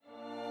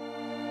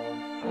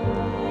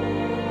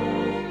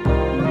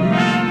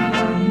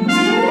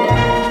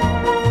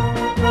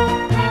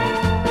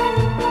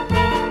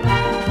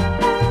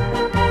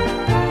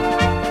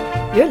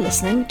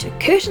listening to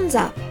Curtains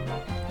Up,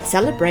 a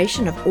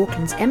celebration of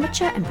Auckland's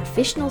amateur and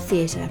professional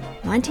theatre,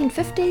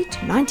 1950 to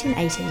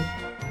 1980.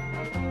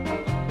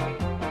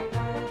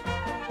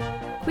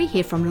 We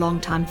hear from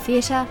long-time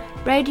theatre,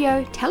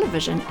 radio,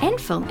 television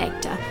and film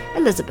actor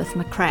Elizabeth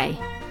McRae.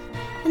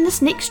 In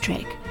this next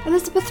track,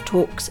 Elizabeth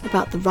talks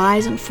about the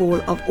rise and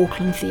fall of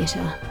Auckland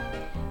theatre,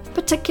 with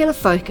particular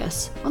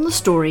focus on the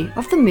story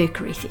of the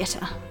Mercury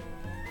Theatre.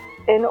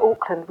 In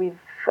Auckland, we've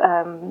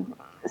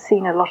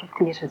seen a lot of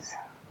theatres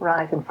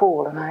rise and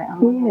fall, and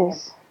I'm wondering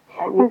if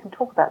you can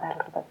talk about that a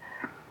little bit.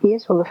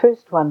 Yes, well, the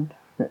first one,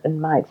 in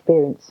my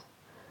experience,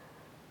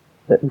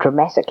 that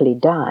dramatically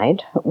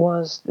died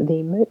was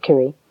the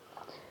Mercury,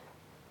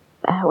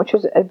 which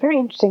was a very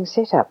interesting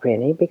setup,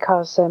 really,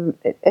 because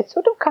it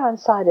sort of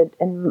coincided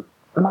in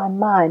my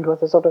mind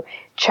with a sort of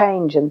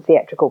change in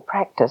theatrical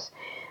practice.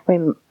 I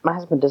mean, my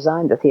husband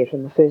designed the theatre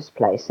in the first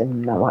place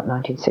in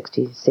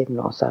 1967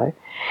 or so,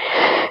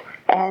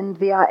 and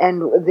we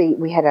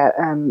had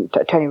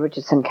Tony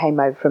Richardson came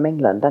over from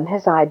England, and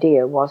his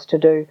idea was to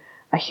do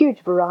a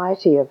huge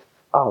variety of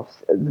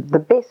the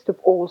best of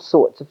all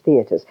sorts of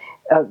theatres,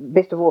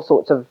 best of all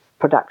sorts of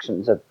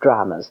productions of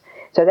dramas.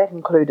 So that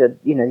included,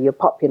 your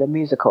popular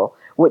musical,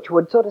 which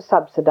would sort of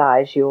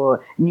subsidise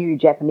your new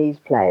Japanese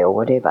play or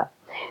whatever.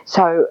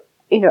 So,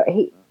 he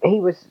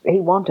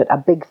wanted a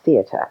big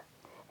theatre,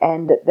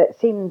 and that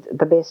seemed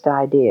the best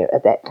idea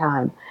at that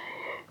time.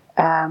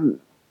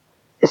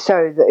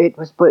 So it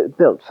was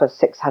built for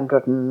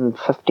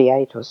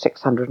 658 or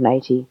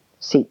 680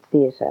 seat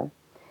theatre.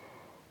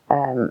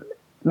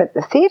 But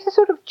the theatre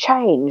sort of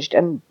changed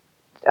and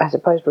I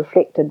suppose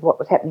reflected what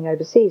was happening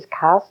overseas.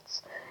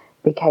 Casts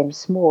became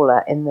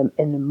smaller in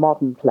the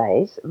modern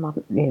plays.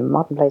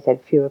 Modern plays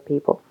had fewer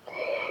people.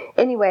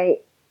 Anyway,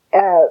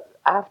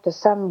 after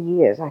some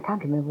years, I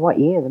can't remember what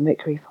year the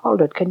Mercury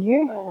folded. Can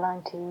you?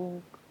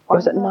 90.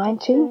 Was it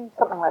 90?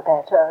 Something like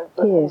that. I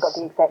haven't got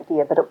the exact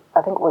year, but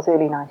I think it was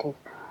early 90s.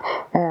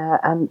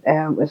 And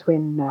it was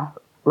when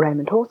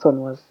Raymond Hawthorne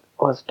was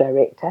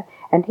director,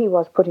 and he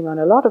was putting on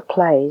a lot of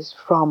plays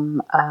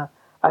from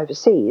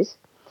overseas.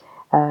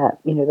 The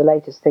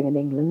latest thing in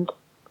England,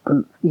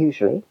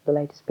 usually the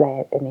latest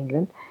play in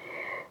England.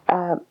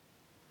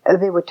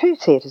 There were two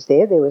theatres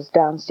there. There was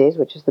downstairs,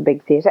 which is the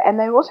big theatre, and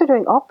they were also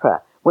doing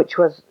opera, which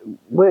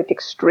worked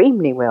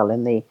extremely well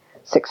in the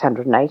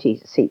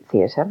 680-seat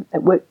theatre.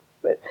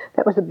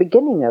 That was the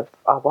beginning of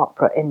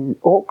opera in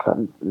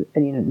Auckland,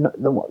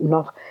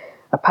 not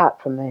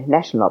apart from the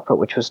National Opera,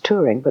 which was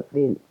touring, but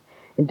the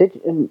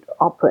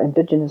opera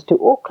indigenous to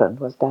Auckland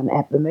was done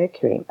at the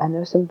Mercury, and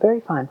there were some very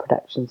fine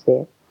productions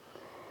there.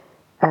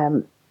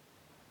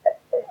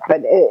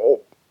 But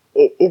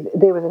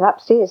there was an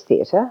upstairs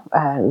theatre,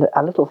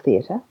 a little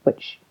theatre,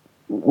 which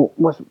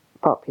was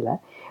popular,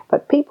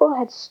 but people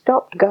had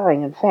stopped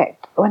going. In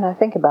fact, when I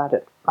think about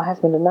it, my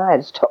husband and I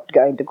had stopped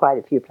going to quite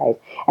a few plays,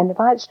 and if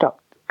I had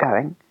stopped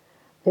going,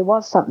 there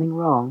was something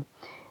wrong.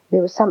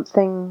 There was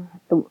something,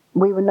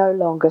 we were no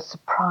longer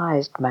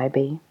surprised,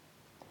 maybe.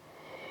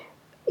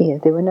 Yeah,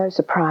 there were no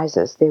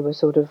surprises. There were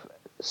sort of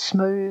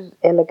smooth,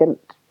 elegant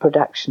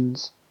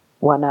productions,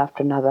 one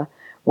after another,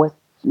 with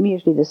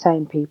usually the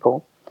same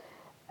people,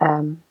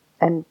 and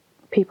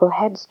people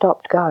had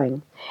stopped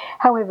going.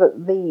 However,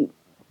 the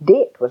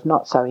debt was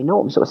not so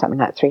enormous. It was something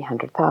like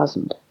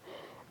 300,000,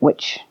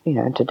 which,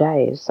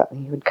 today is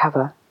something you would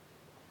cover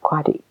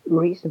quite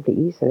reasonably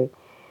easily.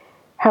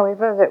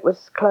 However, it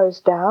was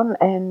closed down,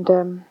 and,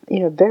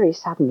 very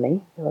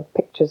suddenly, there were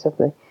pictures of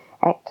the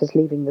actors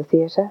leaving the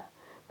theatre,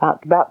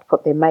 about to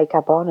put their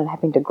makeup on and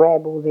having to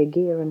grab all their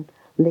gear and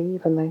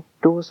leave, and the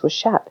doors were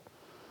shut.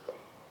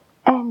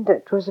 And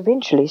it was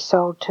eventually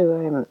sold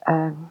to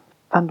a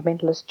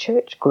fundamentalist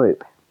church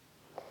group.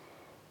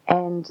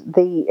 And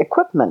the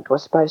equipment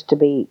was supposed to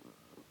be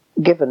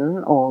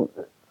given, or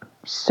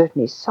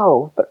certainly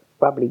sold, but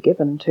probably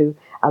given to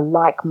a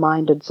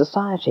like-minded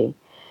society.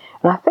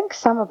 And I think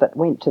some of it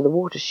went to the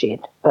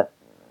watershed, but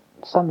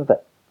some of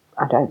it,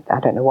 I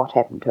don't know what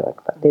happened to it.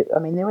 But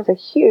there was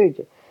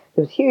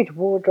huge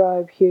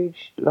wardrobe,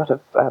 huge lot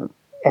of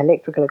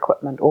electrical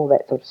equipment, all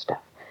that sort of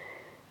stuff.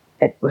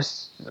 It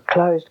was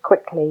closed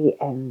quickly,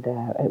 and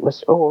it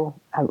was all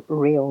a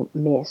real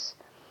mess.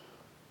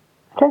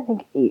 I don't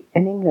think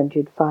in England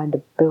you'd find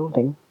a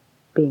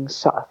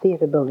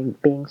theatre building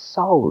being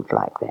sold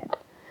like that.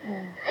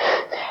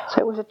 So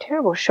it was a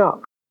terrible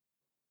shock.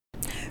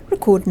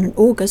 Recorded in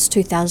August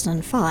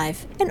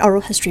 2005, an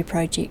oral history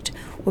project.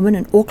 Women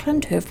in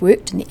Auckland who have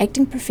worked in the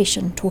acting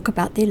profession talk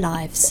about their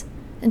lives.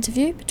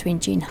 Interview between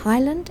Jean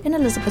Hyland and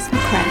Elizabeth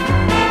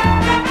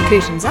McRae.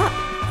 Curtains Up,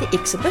 the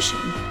exhibition,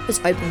 is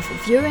open for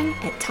viewing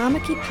at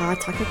Tamaki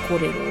Pātaka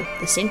Kōrero,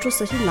 the Central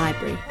City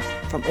Library,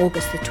 from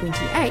August the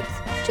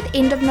 28th to the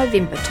end of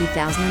November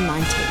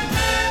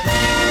 2019.